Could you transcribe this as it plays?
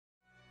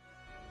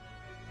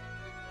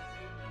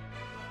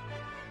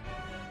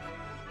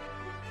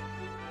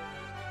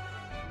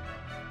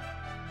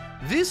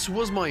This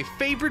was my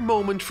favorite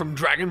moment from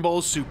Dragon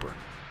Ball Super.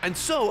 And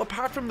so,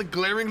 apart from the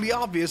glaringly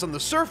obvious on the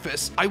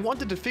surface, I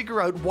wanted to figure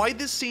out why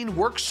this scene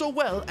works so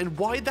well and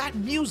why that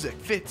music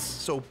fits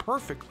so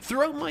perfectly.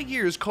 Throughout my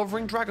years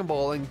covering Dragon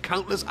Ball and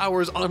countless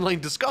hours online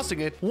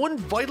discussing it, one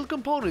vital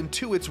component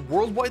to its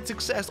worldwide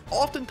success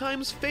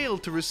oftentimes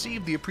failed to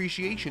receive the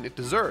appreciation it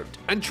deserved.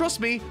 And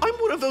trust me, I'm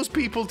one of those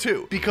people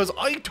too, because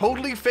I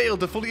totally failed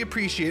to fully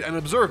appreciate and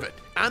observe it.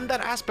 And that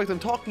aspect I'm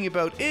talking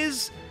about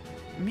is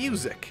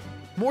music.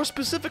 More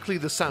specifically,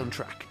 the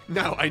soundtrack.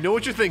 Now, I know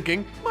what you're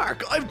thinking.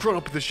 Mark, I've grown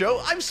up with the show.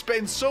 I've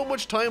spent so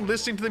much time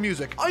listening to the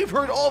music. I've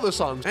heard all the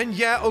songs. And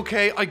yeah,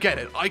 okay, I get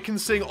it. I can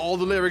sing all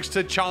the lyrics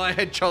to Chala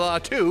Head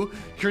Chala too.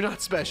 You're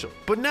not special.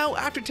 But now,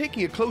 after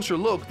taking a closer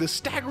look, the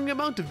staggering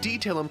amount of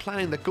detail and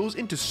planning that goes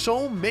into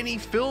so many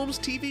films,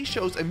 TV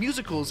shows, and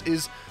musicals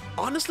is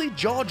honestly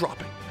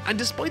jaw-dropping. And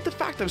despite the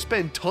fact I've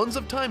spent tons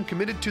of time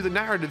committed to the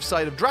narrative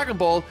side of Dragon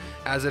Ball,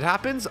 as it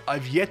happens,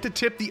 I've yet to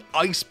tip the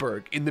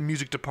iceberg in the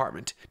music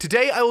department.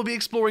 Today I will be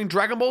exploring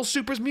Dragon Ball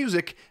Super's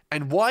music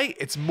and why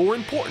it's more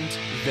important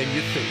than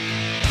you think.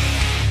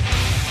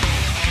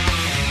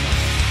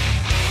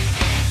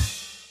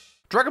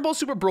 Dragon Ball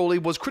Super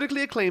Broly was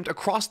critically acclaimed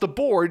across the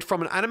board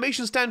from an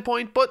animation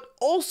standpoint, but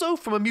also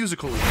from a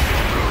musical.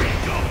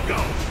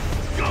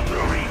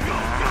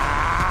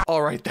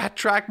 Alright, that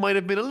track might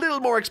have been a little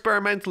more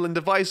experimental and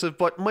divisive,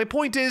 but my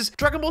point is,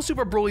 Dragon Ball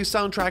Super Broly's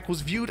soundtrack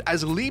was viewed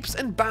as leaps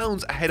and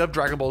bounds ahead of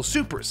Dragon Ball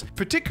Super's,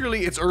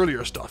 particularly its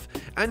earlier stuff.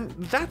 And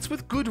that's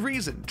with good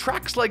reason.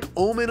 Tracks like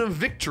Omen of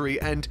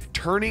Victory and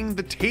Turning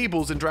the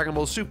Tables in Dragon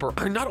Ball Super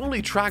are not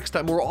only tracks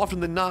that more often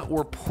than not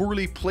were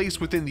poorly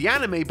placed within the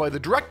anime by the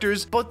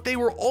directors, but they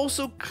were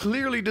also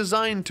clearly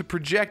designed to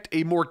project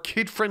a more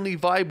kid-friendly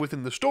vibe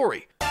within the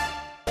story.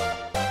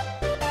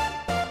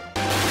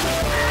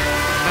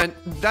 And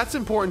that's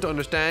important to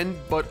understand,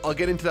 but I'll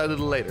get into that a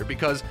little later,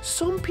 because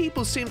some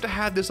people seem to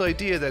have this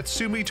idea that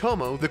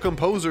Sumitomo, the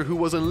composer who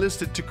was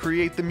enlisted to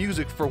create the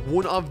music for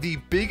one of the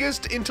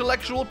biggest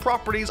intellectual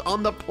properties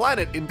on the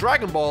planet in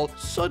Dragon Ball,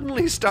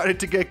 suddenly started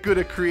to get good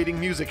at creating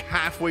music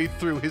halfway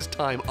through his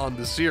time on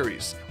the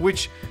series,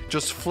 which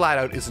just flat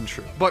out isn't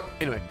true. But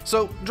anyway,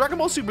 so Dragon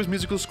Ball Super's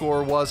musical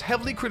score was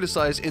heavily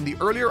criticized in the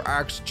earlier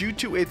arcs due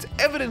to its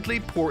evidently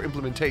poor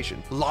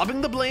implementation,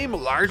 lobbing the blame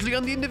largely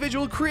on the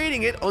individual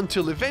creating it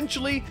until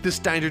eventually the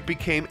standard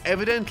became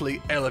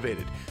evidently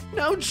elevated.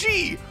 Now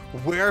gee,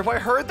 where have I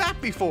heard that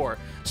before?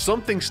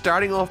 Something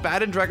starting off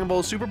bad in Dragon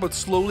Ball Super but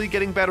slowly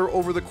getting better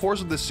over the course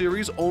of the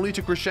series only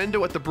to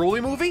crescendo at the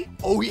Broly movie?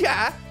 Oh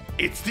yeah?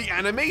 It's the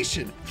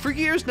animation! For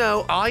years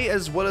now, I,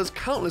 as well as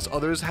countless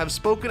others, have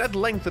spoken at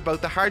length about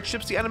the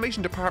hardships the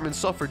animation department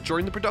suffered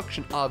during the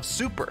production of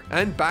Super.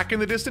 And back in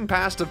the distant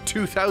past of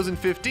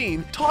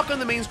 2015, talk on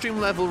the mainstream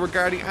level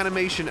regarding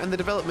animation and the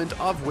development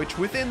of which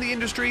within the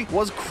industry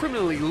was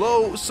criminally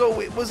low, so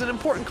it was an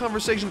important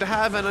conversation to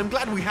have and I'm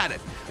glad we had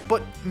it.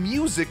 But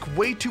music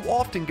way too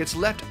often gets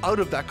left out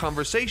of that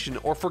conversation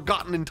or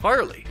forgotten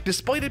entirely,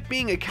 despite it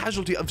being a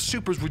casualty of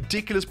Super's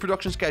ridiculous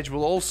production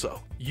schedule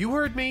also. You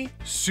heard me,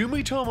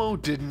 Sumitomo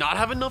did not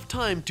have enough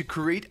time to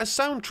create a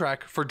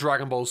soundtrack for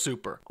Dragon Ball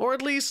Super, or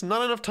at least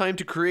not enough time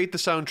to create the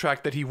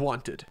soundtrack that he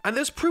wanted. And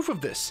there's proof of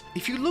this.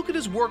 If you look at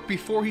his work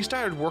before he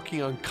started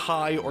working on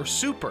Kai or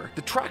Super,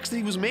 the tracks that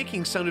he was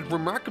making sounded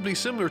remarkably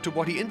similar to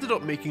what he ended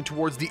up making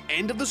towards the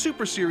end of the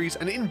Super series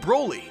and in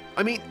Broly.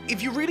 I mean,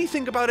 if you really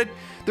think about it,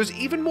 there's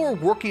even more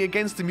working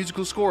against the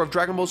musical score of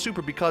Dragon Ball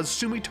Super because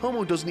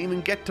Sumitomo doesn't even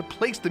get to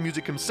place the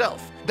music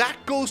himself. That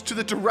goes to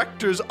the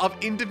directors of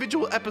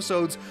individual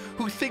episodes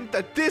who think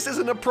that this is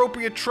an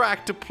appropriate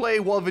track to play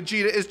while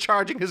Vegeta is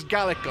charging his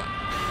Gallic gun.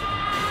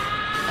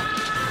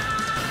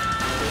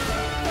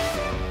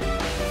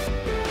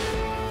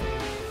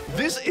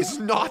 This is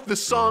not the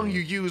song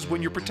you use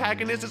when your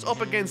protagonist is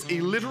up against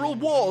a literal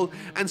wall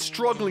and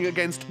struggling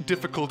against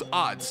difficult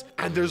odds.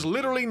 And there's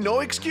literally no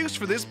excuse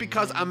for this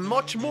because a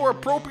much more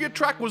appropriate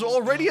track was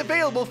already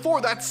available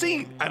for that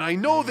scene. And I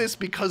know this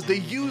because they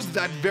used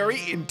that very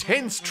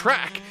intense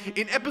track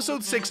in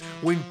episode 6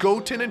 when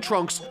Goten and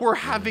Trunks were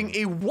having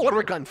a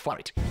water gun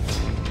fight.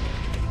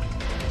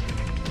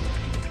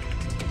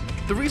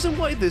 The reason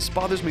why this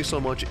bothers me so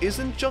much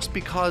isn't just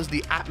because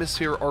the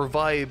atmosphere or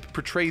vibe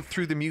portrayed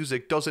through the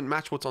music doesn't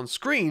match what's on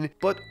screen,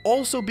 but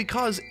also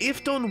because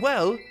if done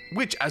well,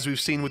 which as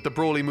we've seen with the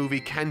Broly movie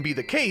can be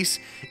the case,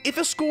 if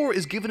a score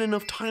is given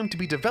enough time to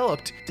be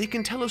developed, they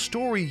can tell a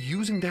story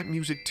using that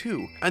music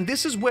too. And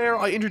this is where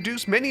I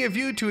introduce many of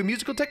you to a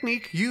musical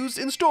technique used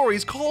in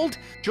stories called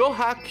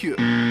Johakyu,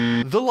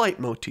 the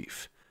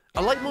leitmotif.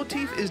 A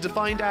leitmotif is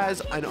defined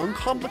as an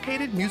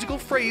uncomplicated musical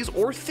phrase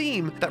or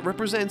theme that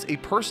represents a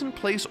person,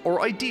 place,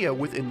 or idea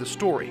within the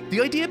story.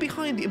 The idea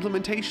behind the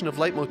implementation of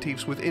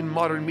leitmotifs within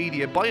modern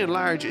media by and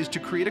large is to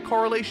create a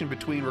correlation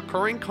between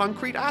recurring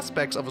concrete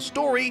aspects of a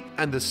story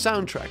and the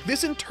soundtrack.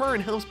 This in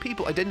turn helps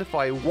people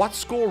identify what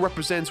score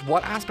represents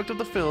what aspect of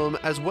the film,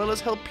 as well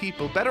as help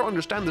people better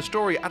understand the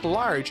story at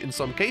large in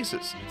some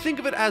cases. Think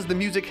of it as the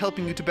music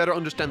helping you to better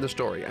understand the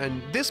story, and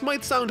this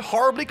might sound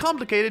horribly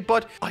complicated,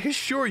 but I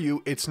assure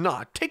you it's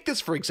not. Take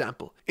this for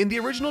example. In the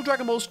original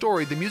Dragon Ball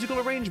story, the musical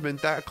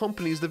arrangement that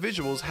accompanies the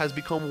visuals has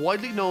become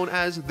widely known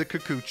as the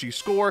Kikuchi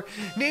score,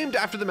 named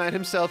after the man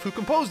himself who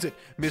composed it,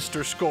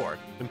 Mr. Score.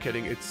 I'm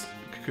kidding, it's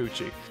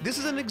Kikuchi. This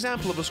is an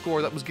example of a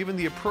score that was given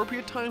the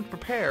appropriate time to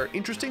prepare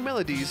interesting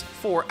melodies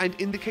for, and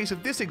in the case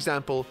of this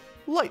example,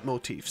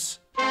 leitmotifs.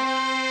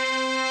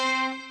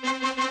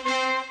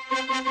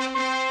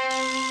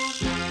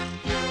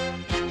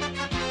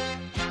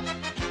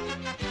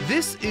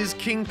 This is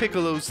King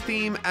Piccolo's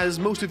theme, as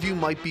most of you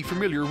might be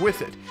familiar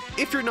with it.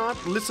 If you're not,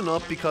 listen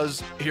up,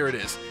 because here it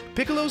is.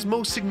 Piccolo's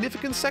most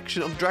significant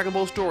section of Dragon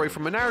Ball story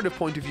from a narrative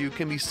point of view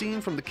can be seen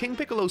from the King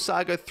Piccolo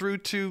saga through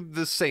to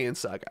the Saiyan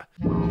saga.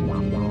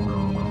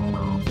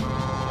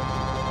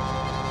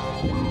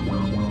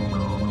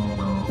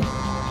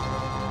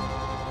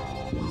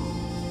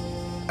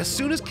 As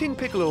soon as King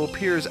Piccolo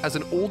appears as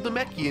an old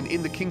Namekian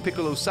in the King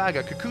Piccolo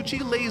saga,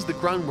 Kikuchi lays the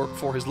groundwork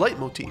for his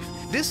leitmotif.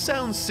 This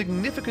sounds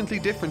significantly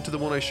different to the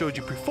one I showed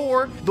you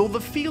before, though the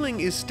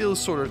feeling is still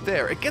sort of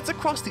there. It gets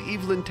across the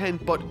evil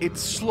intent, but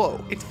it's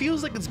slow. It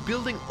feels like it's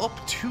building up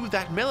to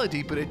that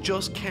melody, but it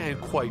just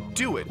can't quite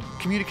do it,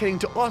 communicating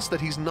to us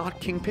that he's not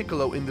King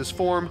Piccolo in this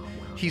form.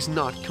 He's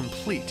not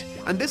complete.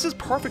 And this is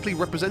perfectly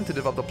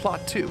representative of the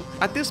plot too.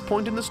 At this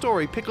point in the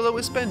story, Piccolo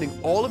is spending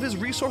all of his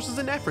resources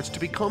and efforts to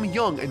become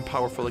young and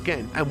powerful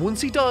again. And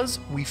once he does,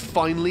 we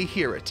finally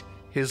hear it,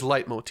 his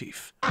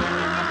leitmotif.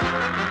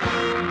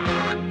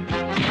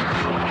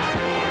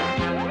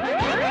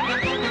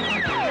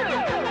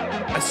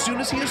 As soon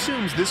as he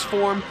assumes this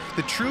form,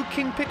 the true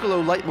King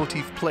Piccolo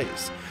leitmotif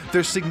plays.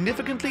 There's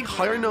significantly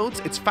higher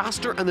notes, it's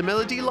faster, and the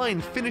melody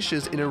line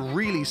finishes in a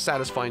really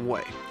satisfying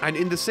way. And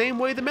in the same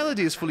way the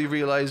melody is fully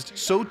realized,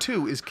 so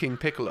too is King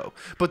Piccolo.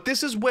 But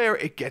this is where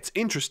it gets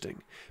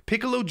interesting.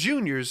 Piccolo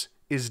Jr.'s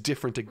is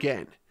different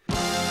again.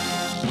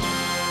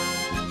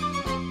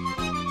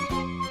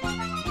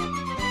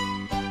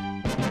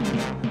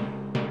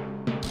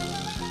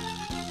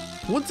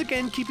 Once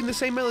again, keeping the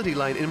same melody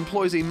line, it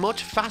employs a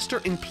much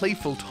faster and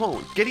playful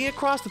tone, getting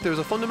across that there's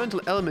a fundamental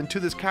element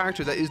to this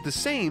character that is the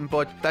same,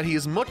 but that he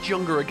is much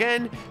younger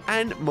again,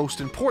 and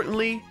most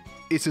importantly,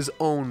 is his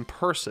own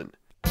person.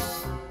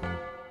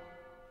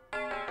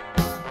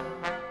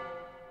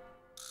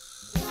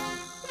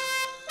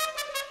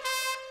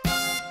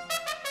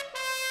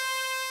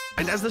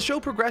 And as the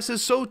show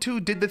progresses, so too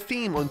did the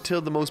theme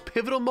until the most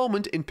pivotal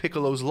moment in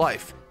Piccolo's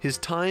life, his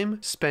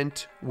time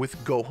spent with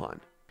Gohan.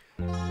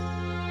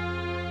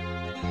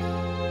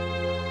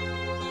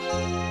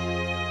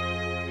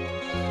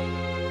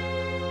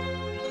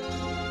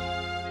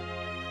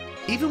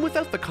 Even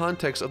without the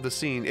context of the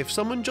scene, if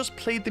someone just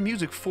played the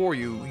music for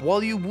you,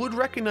 while you would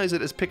recognize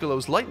it as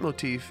Piccolo's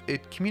leitmotif,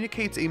 it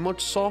communicates a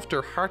much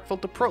softer,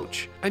 heartfelt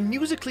approach. And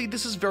musically,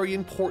 this is very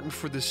important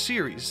for the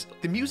series.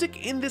 The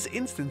music in this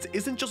instance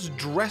isn't just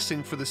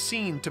dressing for the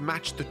scene to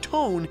match the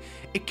tone,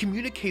 it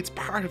communicates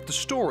part of the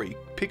story,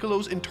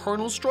 Piccolo's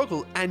internal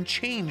struggle and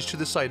change to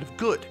the side of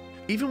good.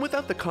 Even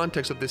without the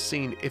context of this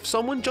scene, if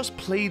someone just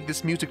played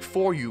this music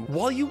for you,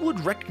 while you would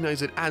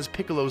recognize it as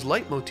Piccolo's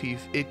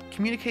leitmotif, it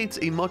communicates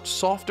a much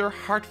softer,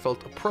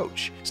 heartfelt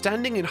approach.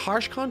 Standing in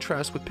harsh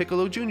contrast with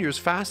Piccolo Jr.'s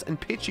fast and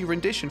pitchy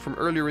rendition from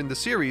earlier in the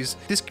series,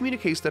 this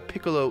communicates that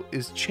Piccolo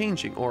is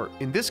changing, or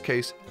in this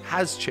case,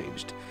 has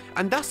changed.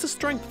 And that's the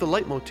strength of the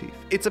leitmotif.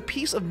 It's a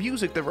piece of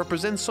music that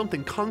represents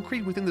something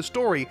concrete within the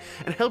story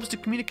and helps to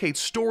communicate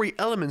story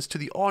elements to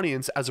the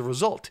audience as a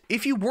result.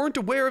 If you weren't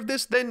aware of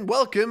this, then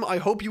welcome, I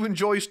hope you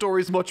enjoy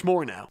stories much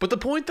more now. But the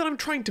point that I'm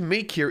trying to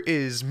make here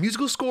is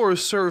musical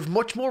scores serve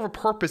much more of a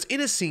purpose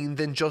in a scene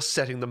than just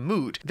setting the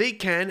mood. They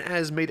can,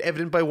 as made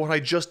evident by what I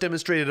just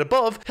demonstrated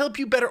above, help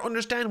you better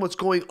understand what's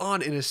going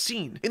on in a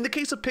scene. In the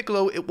case of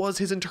Piccolo, it was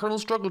his internal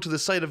struggle to the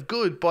side of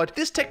good, but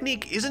this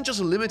technique isn't just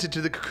limited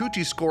to the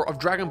Kikuchi score of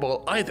Dragon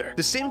Ball either.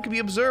 The same can be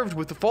observed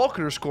with the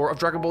Falconer score of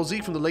Dragon Ball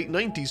Z from the late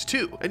 90s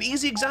too. An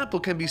easy example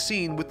can be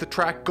seen with the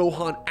track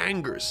Gohan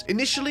Angers.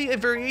 Initially a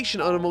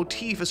variation on a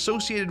motif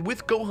associated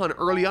with Gohan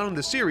early on in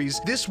the series,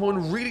 this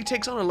one really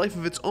takes on a life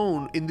of its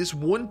own in this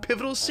one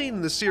pivotal scene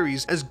in the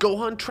series as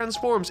Gohan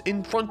transforms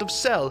in front of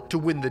Cell to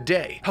win the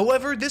day.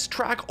 However, this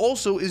track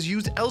also is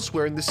used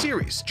elsewhere in the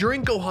series,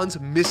 during Gohan's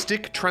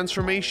mystic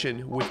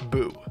transformation with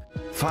Buu.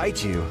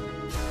 Fight you?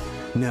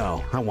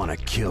 No, I want to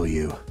kill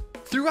you.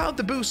 Throughout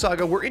the Buu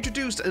saga, we're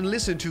introduced and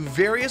listened to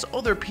various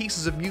other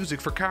pieces of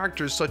music for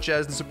characters such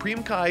as the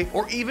Supreme Kai,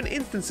 or even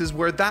instances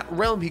where that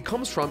realm he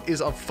comes from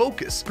is of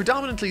focus.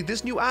 Predominantly,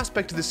 this new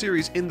aspect of the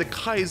series in the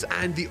Kais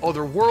and the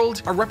other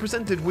world are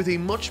represented with a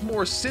much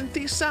more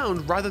synthy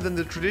sound rather than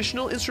the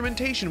traditional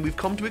instrumentation we've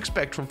come to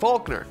expect from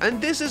Falconer.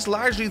 And this is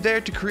largely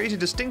there to create a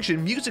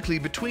distinction musically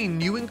between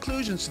new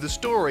inclusions to the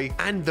story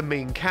and the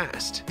main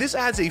cast. This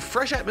adds a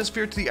fresh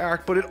atmosphere to the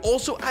arc, but it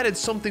also added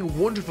something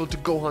wonderful to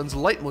Gohan's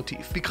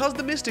leitmotif. Because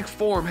the mystic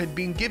form had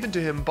been given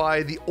to him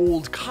by the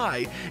old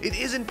Kai, it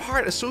is in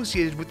part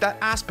associated with that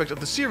aspect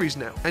of the series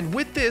now. And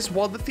with this,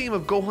 while the theme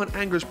of Gohan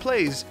Angers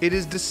plays, it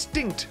is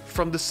distinct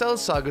from the Cell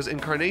Saga's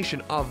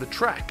incarnation of the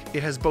track.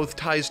 It has both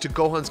ties to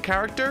Gohan's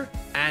character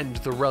and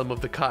the realm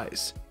of the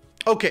Kais.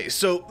 Okay,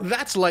 so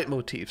that's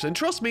leitmotifs, and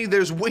trust me,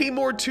 there's way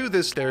more to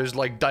this. There's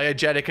like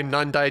diegetic and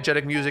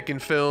non-diegetic music in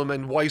film,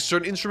 and why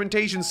certain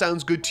instrumentation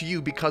sounds good to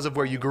you because of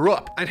where you grew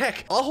up. And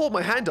heck, I'll hold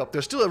my hand up,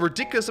 there's still a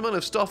ridiculous amount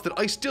of stuff that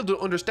I still don't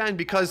understand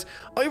because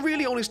I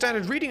really only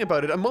started reading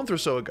about it a month or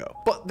so ago.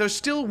 But there's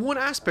still one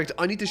aspect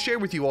I need to share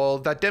with you all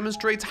that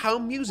demonstrates how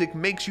music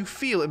makes you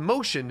feel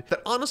emotion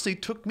that honestly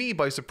took me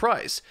by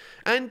surprise.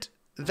 And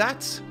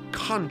that's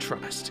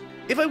contrast.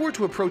 If I were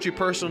to approach a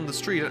person on the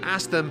street and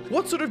ask them,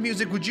 what sort of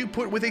music would you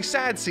put with a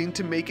sad scene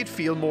to make it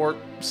feel more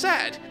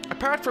sad?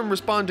 Apart from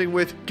responding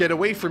with, get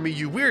away from me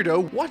you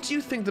weirdo, what do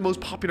you think the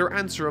most popular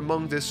answer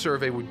among this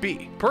survey would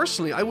be?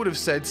 Personally, I would have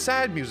said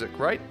sad music,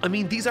 right? I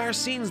mean, these are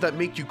scenes that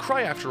make you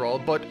cry after all,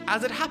 but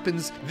as it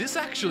happens, this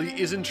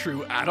actually isn't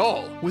true at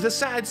all. With a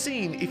sad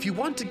scene, if you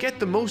want to get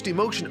the most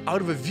emotion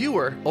out of a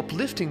viewer,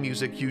 uplifting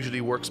music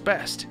usually works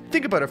best.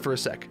 Think about it for a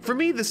sec. For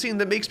me, the scene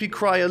that makes me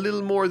cry a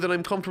little more than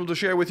I'm comfortable to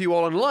share with you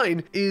all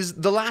online is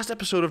the last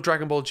episode of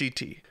Dragon Ball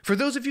GT. For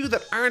those of you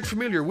that aren't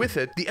familiar with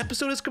it, the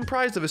episode is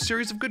comprised of a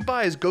series of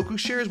goodbyes Goku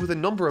shares with a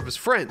number of his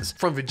friends,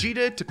 from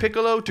Vegeta to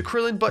Piccolo to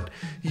Krillin, but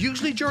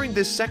usually during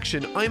this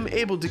section, I'm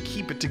able to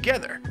keep it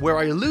together. Where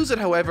I lose it,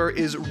 however,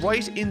 is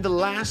right in the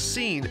last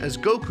scene as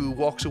Goku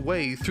walks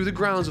away through the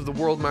grounds of the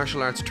World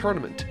Martial Arts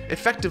Tournament,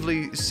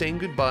 effectively saying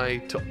goodbye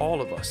to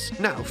all of us.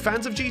 Now,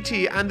 fans of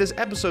GT and this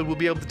episode will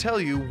be able to tell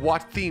you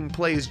what theme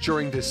plays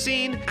during this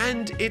scene,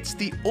 and it's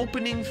the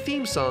opening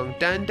theme song,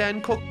 Dan Dan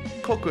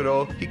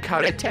Kokoro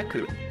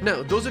Hikareteku.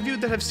 Now, those of you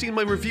that have seen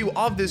my review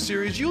of this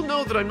series, you'll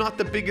know that I'm not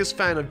the biggest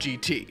fan of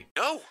GT.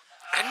 No.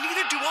 And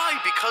neither do I,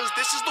 because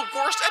this is the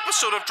worst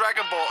episode of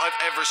Dragon Ball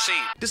I've ever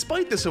seen.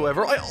 Despite this,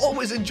 however, I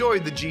always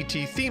enjoyed the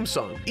GT theme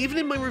song. Even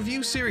in my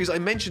review series, I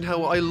mentioned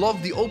how I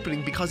love the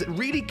opening because it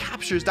really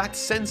captures that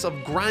sense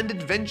of grand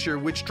adventure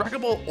which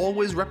Dragon Ball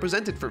always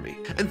represented for me.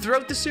 And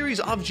throughout the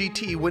series of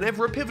GT,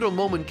 whenever a pivotal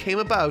moment came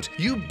about,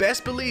 you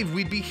best believe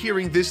we'd be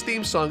hearing this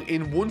theme song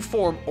in one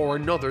form or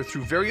another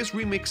through various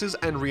remixes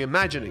and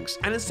reimaginings.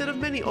 And instead of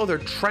many other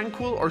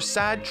tranquil or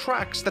sad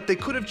tracks that they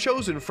could have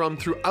chosen from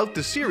throughout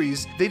the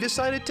series, they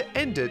decided to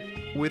end it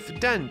with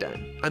Dan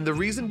Dan. And the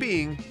reason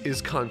being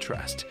is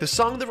contrast. The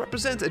song that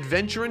represents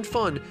adventure and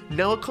fun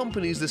now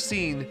accompanies the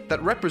scene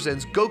that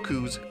represents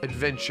Goku's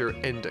adventure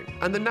ending.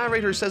 And the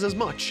narrator says as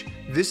much.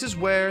 This is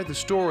where the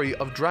story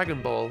of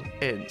Dragon Ball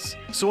ends.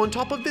 So on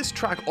top of this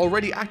track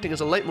already acting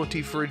as a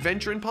leitmotif for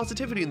adventure and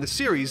positivity in the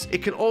series,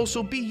 it can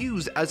also be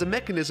used as a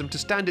mechanism to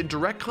stand in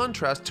direct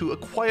contrast to a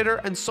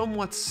quieter and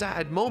somewhat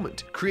sad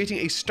moment, creating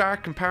a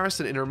stark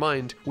comparison in our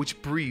mind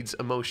which breeds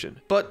emotion.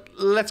 But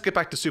let's get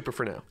back to Super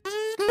for now.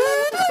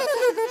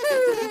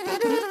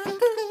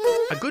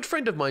 A good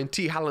friend of mine,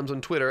 TEEHALLUMS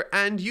on Twitter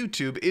and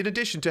YouTube, in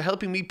addition to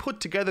helping me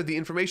put together the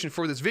information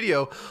for this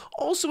video,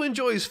 also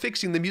enjoys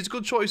fixing the musical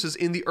choices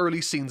in the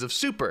early scenes of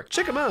Super.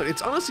 Check him out,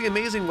 it's honestly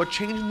amazing what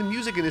changing the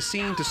music in a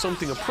scene to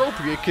something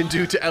appropriate can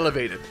do to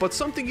elevate it. But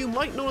something you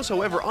might notice,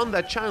 however, on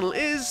that channel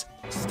is...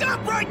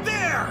 Stop right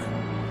there!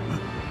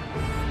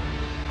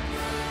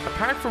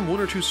 Apart from one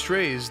or two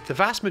strays, the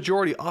vast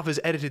majority of his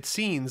edited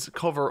scenes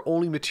cover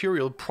only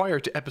material prior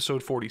to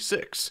episode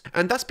 46.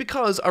 And that's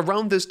because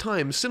around this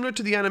time, similar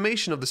to the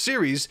animation of the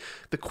series,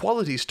 the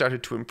quality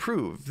started to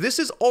improve. This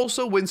is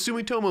also when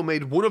Sumitomo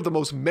made one of the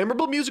most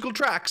memorable musical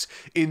tracks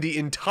in the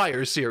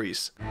entire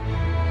series.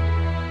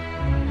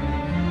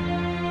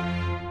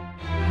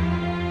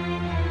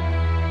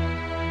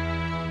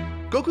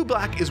 Goku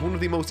Black is one of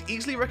the most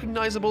easily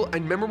recognizable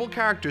and memorable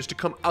characters to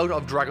come out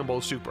of Dragon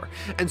Ball Super,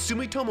 and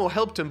Sumitomo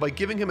helped him by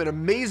giving him an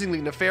amazingly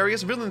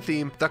nefarious villain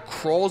theme that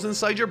crawls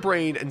inside your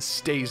brain and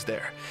stays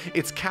there.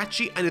 It's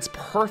catchy and it's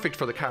perfect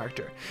for the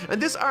character.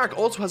 And this arc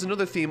also has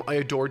another theme I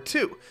adored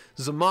too,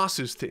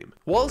 Zamasu's theme.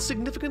 While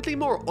significantly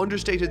more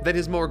understated than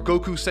his more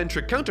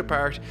Goku-centric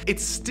counterpart,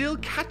 it's still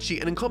catchy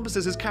and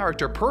encompasses his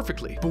character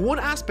perfectly. But one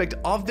aspect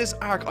of this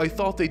arc I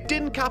thought they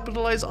didn't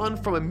capitalize on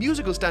from a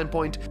musical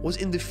standpoint was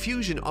in the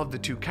fusion of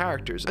the two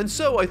characters. And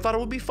so I thought it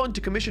would be fun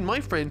to commission my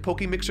friend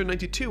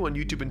PokeMixer92 on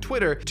YouTube and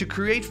Twitter to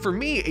create for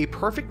me a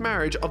perfect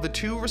marriage of the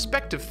two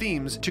respective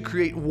themes to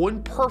create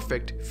one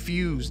perfect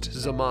fused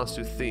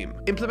Zamasu theme,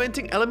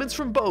 implementing elements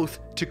from both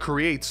to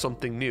create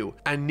something new.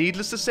 And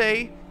needless to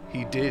say,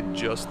 he did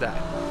just that.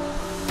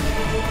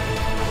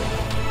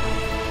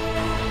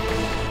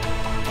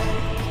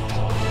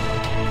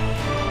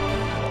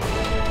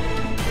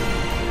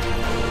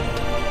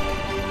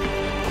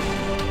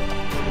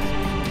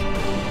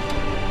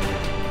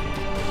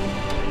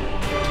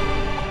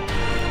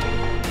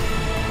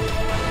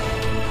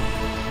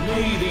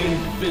 May the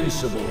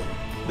invincible,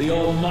 the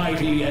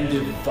almighty and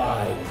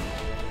divine.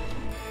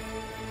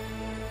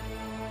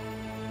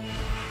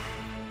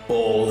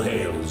 All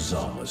hail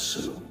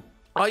Zamasu.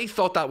 I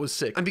thought that was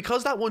sick, and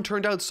because that one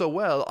turned out so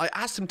well, I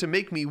asked him to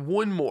make me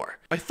one more.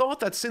 I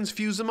thought that since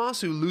Fused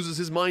Zamasu loses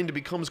his mind and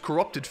becomes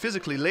corrupted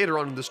physically later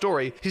on in the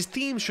story, his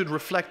theme should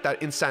reflect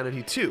that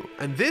insanity too.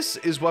 And this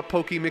is what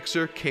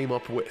PokeMixer came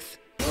up with.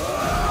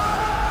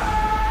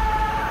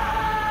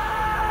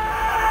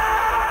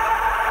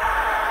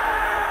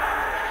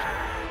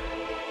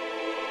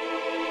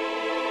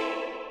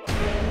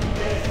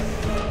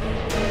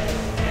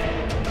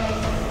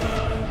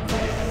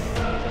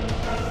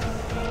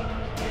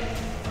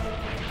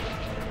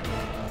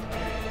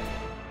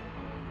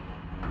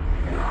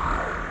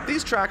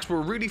 These tracks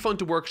were really fun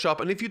to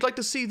workshop, and if you'd like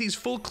to see these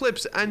full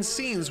clips and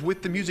scenes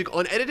with the music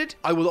unedited,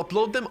 I will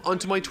upload them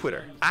onto my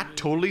Twitter,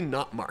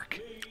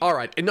 @TotallyNotMark.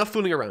 Alright, enough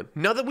fooling around.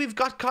 Now that we've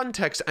got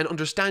context and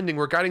understanding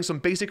regarding some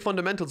basic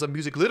fundamentals of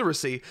music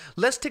literacy,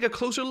 let's take a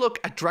closer look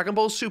at Dragon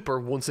Ball Super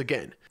once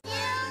again.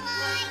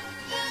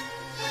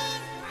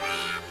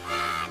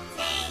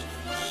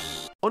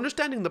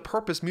 Understanding the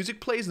purpose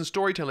music plays in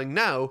storytelling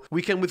now,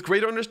 we can with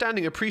greater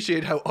understanding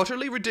appreciate how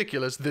utterly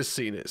ridiculous this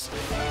scene is.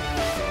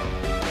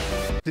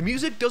 The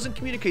music doesn't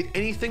communicate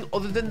anything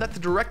other than that the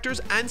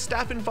directors and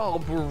staff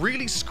involved were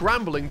really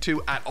scrambling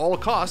to, at all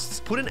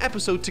costs, put an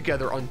episode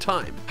together on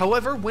time.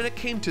 However, when it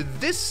came to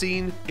this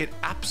scene, it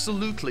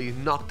absolutely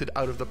knocked it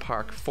out of the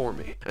park for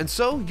me. And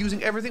so,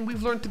 using everything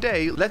we've learned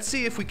today, let's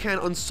see if we can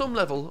on some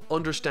level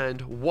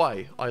understand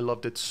why I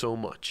loved it so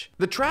much.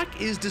 The track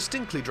is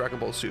distinctly Dragon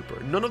Ball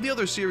Super. None of the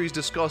other series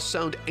discussed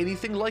sound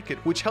anything like it,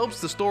 which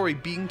helps the story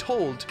being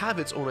told have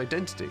its own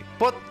identity.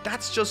 But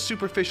that's just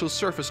superficial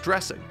surface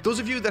dressing. Those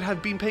of you that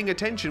have been paying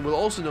attention will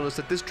also notice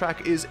that this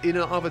track is in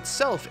and of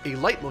itself a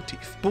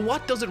leitmotif. But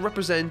what does it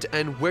represent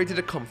and where did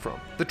it come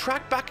from? The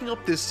track backing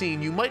up this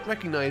scene you might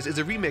recognize is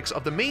a remix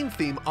of the main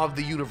theme of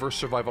the Universe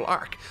Survival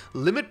arc,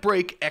 Limit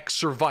Break X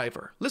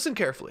Survivor. Listen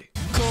carefully.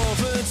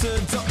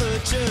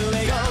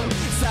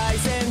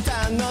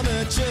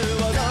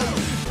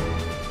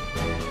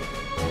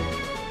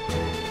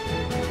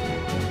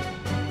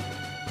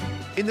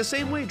 In the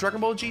same way Dragon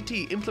Ball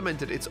GT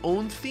implemented its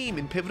own theme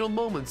in pivotal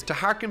moments to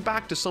harken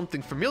back to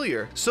something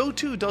familiar, so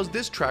too does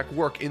this track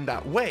work in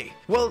that way.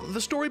 Well,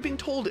 the story being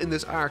told in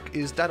this arc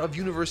is that of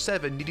Universe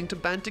 7 needing to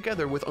band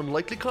together with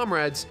unlikely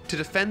comrades to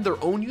defend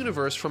their own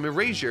universe from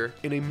erasure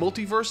in a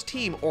multiverse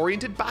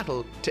team-oriented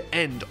battle to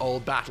end all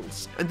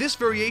battles. And this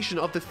variation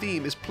of the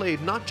theme is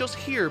played not just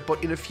here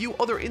but in a few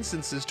other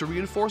instances to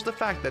reinforce the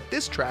fact that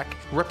this track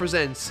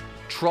represents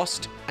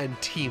trust and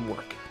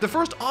teamwork. The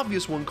first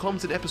obvious one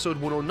comes in episode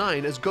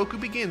 109 as Goku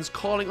begins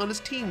calling on his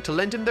team to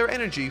lend him their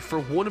energy for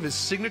one of his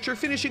signature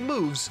finishing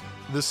moves,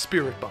 the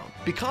Spirit Bomb.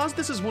 Because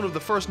this is one of the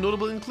first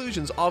notable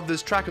inclusions of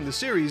this track in the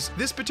series,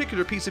 this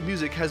particular piece of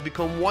music has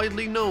become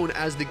widely known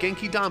as the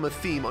Genki Dama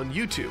theme on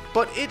YouTube.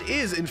 But it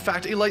is in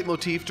fact a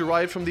leitmotif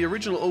derived from the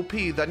original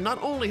OP that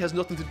not only has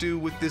nothing to do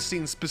with this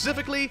scene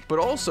specifically, but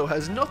also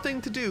has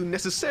nothing to do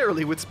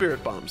necessarily with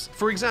Spirit Bombs.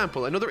 For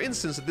example, another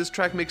instance that this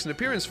track makes an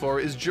appearance for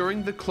is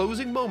during the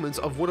closing moments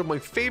of one of my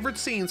favorite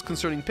scenes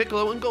concerning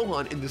Piccolo and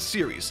Gohan in this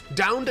series.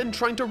 Downed and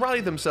trying to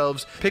rally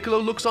themselves, Piccolo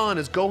looks on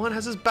as Gohan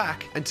has his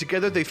back, and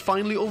together they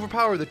finally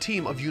overpower the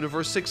team of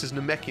Universe 6's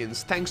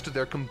Namekians thanks to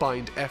their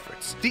combined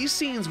efforts. These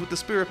scenes with the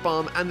Spirit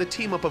Bomb and the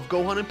team up of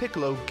Gohan and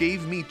Piccolo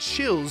gave me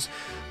chills,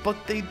 but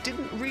they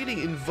didn't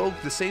really invoke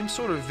the same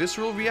sort of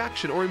visceral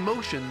reaction or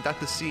emotion that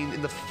the scene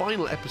in the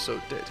final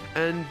episode did.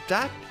 And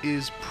that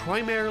is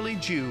primarily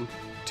due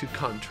to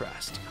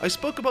contrast. I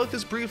spoke about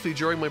this briefly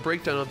during my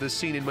breakdown of this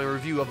scene in my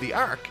review of the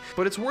arc,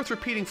 but it's worth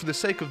repeating for the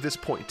sake of this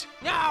point.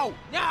 No!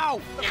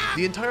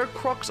 The entire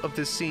crux of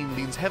this scene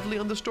leans heavily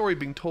on the story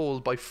being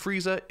told by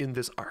Freeza in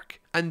this arc.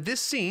 And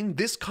this scene,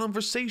 this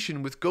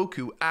conversation with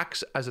Goku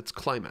acts as its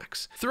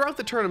climax. Throughout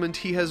the tournament,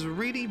 he has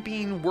really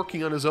been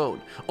working on his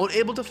own,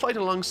 unable to fight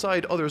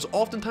alongside others,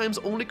 oftentimes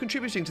only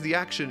contributing to the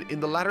action in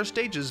the latter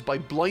stages by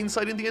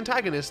blindsiding the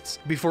antagonists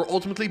before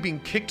ultimately being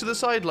kicked to the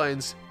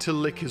sidelines to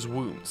lick his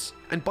wounds.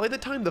 And by the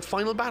time the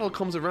final battle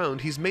comes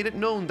around, he's made it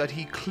known that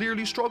he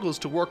clearly struggles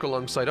to work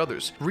alongside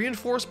others,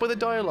 reinforced by the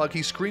dialogue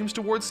he screams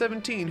towards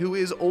 17, who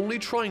is only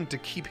trying to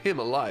keep him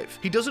alive.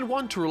 He doesn't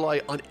want to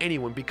rely on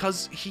anyone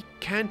because he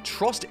can't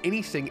trust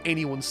anything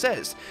anyone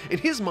says. In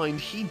his mind,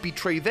 he'd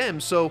betray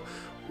them, so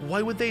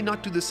why would they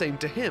not do the same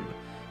to him?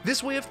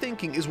 This way of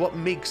thinking is what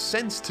makes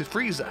sense to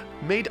Freeza,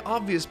 made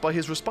obvious by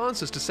his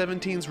responses to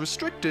 17's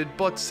restricted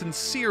but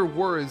sincere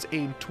words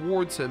aimed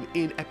towards him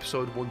in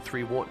episode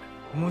 131.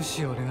 も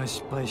し俺が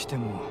失敗して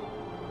も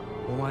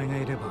お前が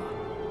いれば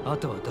あ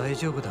とは大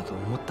丈夫だと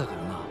思ったか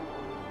らな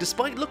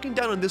Despite looking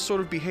down on this sort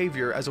of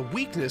behavior as a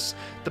weakness,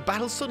 the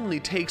battle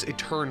suddenly takes a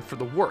turn for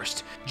the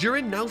worst.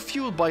 Jiren, now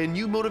fueled by a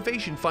new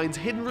motivation, finds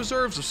hidden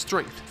reserves of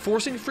strength,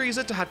 forcing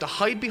Frieza to have to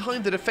hide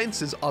behind the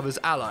defenses of his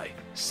ally,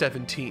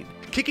 17.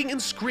 Kicking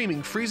and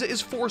screaming, Frieza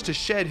is forced to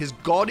shed his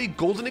gaudy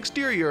golden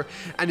exterior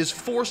and is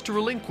forced to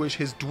relinquish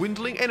his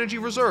dwindling energy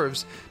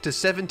reserves to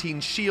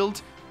 17's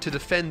shield to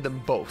defend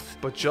them both.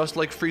 But just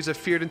like Frieza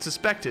feared and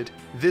suspected,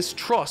 this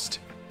trust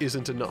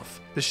isn't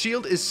enough. The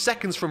shield is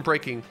seconds from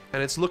breaking,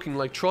 and it's looking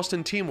like trust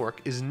and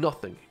teamwork is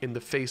nothing in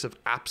the face of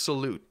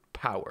absolute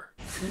power.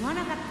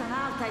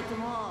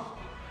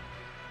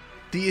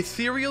 The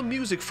ethereal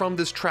music from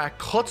this track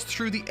cuts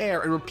through the air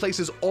and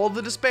replaces all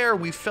the despair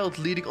we felt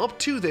leading up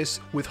to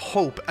this with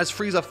hope as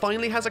Frieza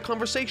finally has a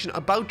conversation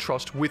about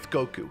trust with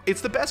Goku.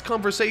 It's the best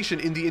conversation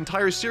in the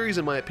entire series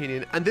in my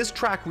opinion, and this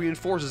track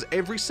reinforces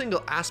every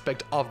single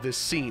aspect of this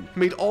scene,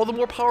 made all the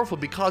more powerful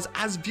because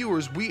as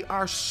viewers we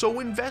are so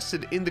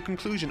invested in the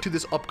conclusion to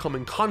this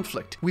upcoming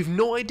conflict. We've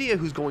no idea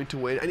who's going to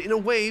win, and in a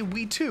way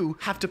we too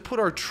have to put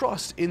our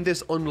trust in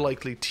this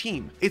unlikely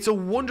team. It's a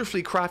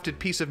wonderfully crafted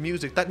piece of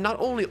music that not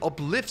only uplifts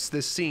uplifts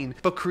this scene,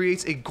 but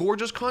creates a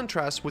gorgeous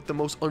contrast with the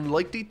most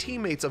unlikely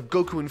teammates of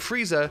Goku and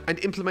Freeza,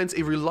 and implements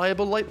a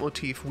reliable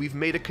leitmotif we've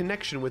made a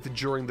connection with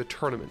during the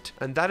tournament.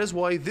 And that is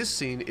why this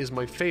scene is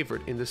my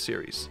favorite in the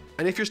series.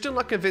 And if you're still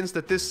not convinced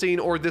that this scene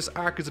or this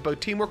arc is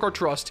about teamwork or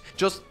trust,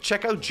 just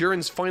check out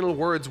Jiren's final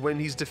words when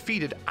he's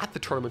defeated at the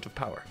Tournament of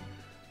Power.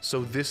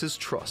 So this is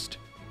trust.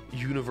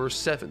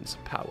 Universe 7's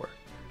power.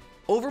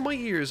 Over my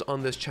years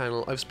on this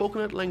channel, I've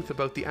spoken at length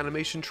about the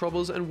animation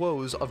troubles and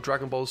woes of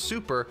Dragon Ball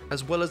Super,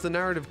 as well as the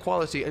narrative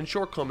quality and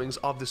shortcomings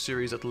of the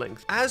series at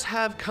length, as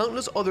have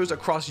countless others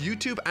across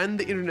YouTube and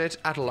the internet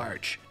at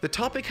large. The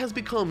topic has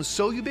become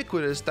so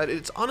ubiquitous that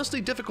it's honestly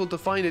difficult to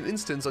find an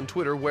instance on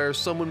Twitter where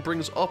someone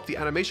brings up the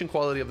animation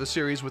quality of the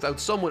series without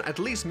someone at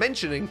least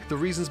mentioning the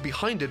reasons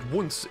behind it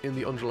once in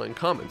the underlying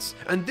comments.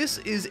 And this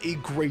is a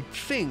great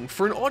thing.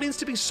 For an audience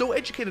to be so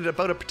educated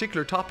about a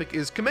particular topic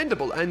is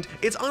commendable, and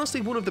it's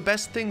honestly one of the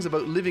best things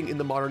about living in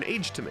the modern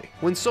age to me.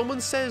 When someone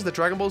says that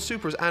Dragon Ball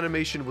Super's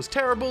animation was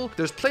terrible,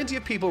 there's plenty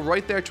of people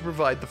right there to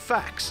provide the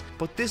facts,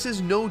 but this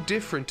is no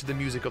different to the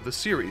music of the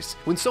series.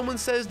 When someone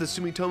says that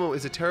Sumitomo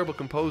is a terrible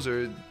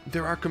composer,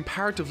 there are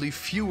comparatively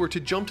fewer to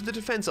jump to the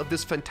defense of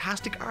this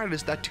fantastic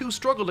artist that too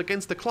struggled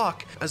against the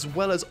clock, as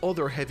well as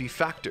other heavy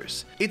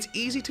factors. It's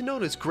easy to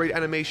notice great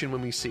animation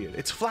when we see it.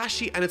 It's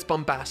flashy and it's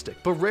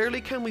bombastic, but rarely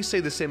can we say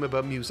the same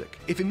about music.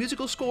 If a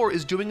musical score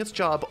is doing its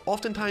job,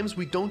 oftentimes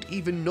we don't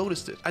even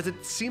notice it, as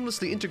it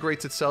seamlessly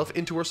integrates itself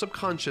into our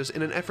subconscious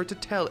in an effort to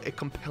tell a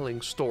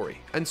compelling story.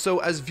 And so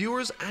as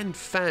viewers and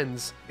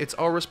fans, it's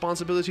our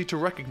responsibility to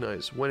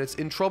recognize when it's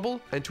in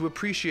trouble and to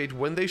appreciate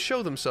when they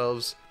show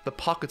themselves the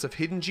pockets of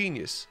hidden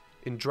genius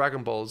in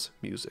Dragon Ball's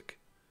music.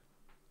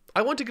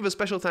 I want to give a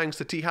special thanks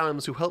to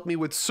TEEHALLUMS, who helped me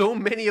with so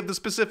many of the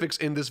specifics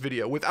in this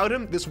video. Without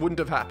him, this wouldn't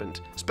have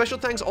happened. Special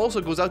thanks also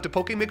goes out to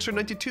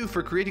PokeMixer92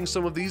 for creating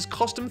some of these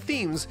custom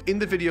themes in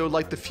the video,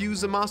 like the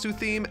Fuse Zamasu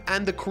theme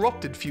and the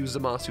Corrupted Fuse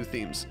Zamasu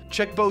themes.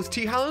 Check both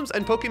TEEHALLUMS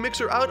and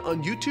PokeMixer out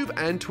on YouTube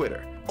and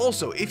Twitter.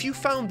 Also, if you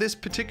found this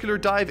particular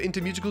dive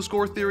into musical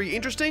score theory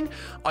interesting,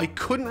 I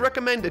couldn't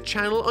recommend a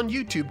channel on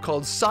YouTube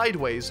called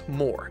Sideways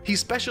more. He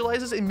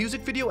specializes in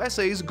music video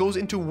essays, goes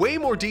into way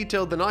more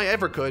detail than I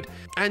ever could,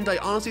 and I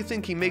honestly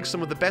think he makes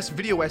some of the best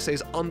video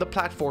essays on the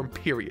platform,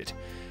 period.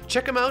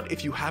 Check him out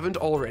if you haven't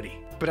already.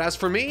 But as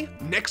for me,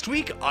 next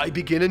week I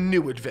begin a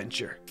new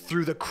adventure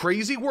through the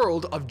crazy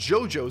world of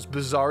JoJo's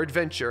Bizarre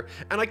Adventure,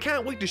 and I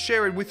can't wait to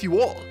share it with you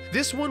all.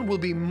 This one will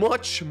be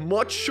much,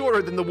 much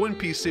shorter than the One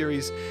Piece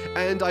series,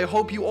 and I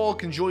hope you all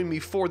can join me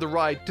for the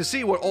ride to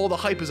see what all the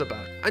hype is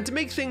about. And to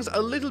make things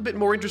a little bit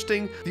more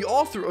interesting, the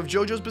author of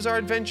JoJo's Bizarre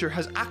Adventure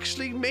has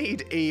actually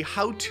made a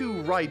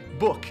how-to write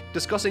book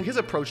discussing his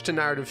approach to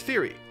narrative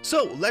theory.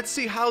 So let's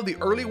see how the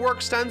early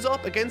work stands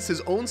up against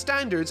his own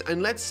standards,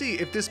 and let's see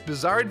if this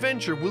bizarre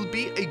adventure will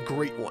be a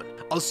great one.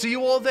 I'll see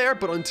you all there,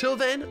 but until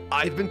then,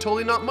 I've been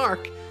Totally Not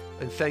Mark,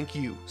 and thank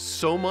you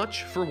so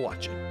much for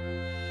watching.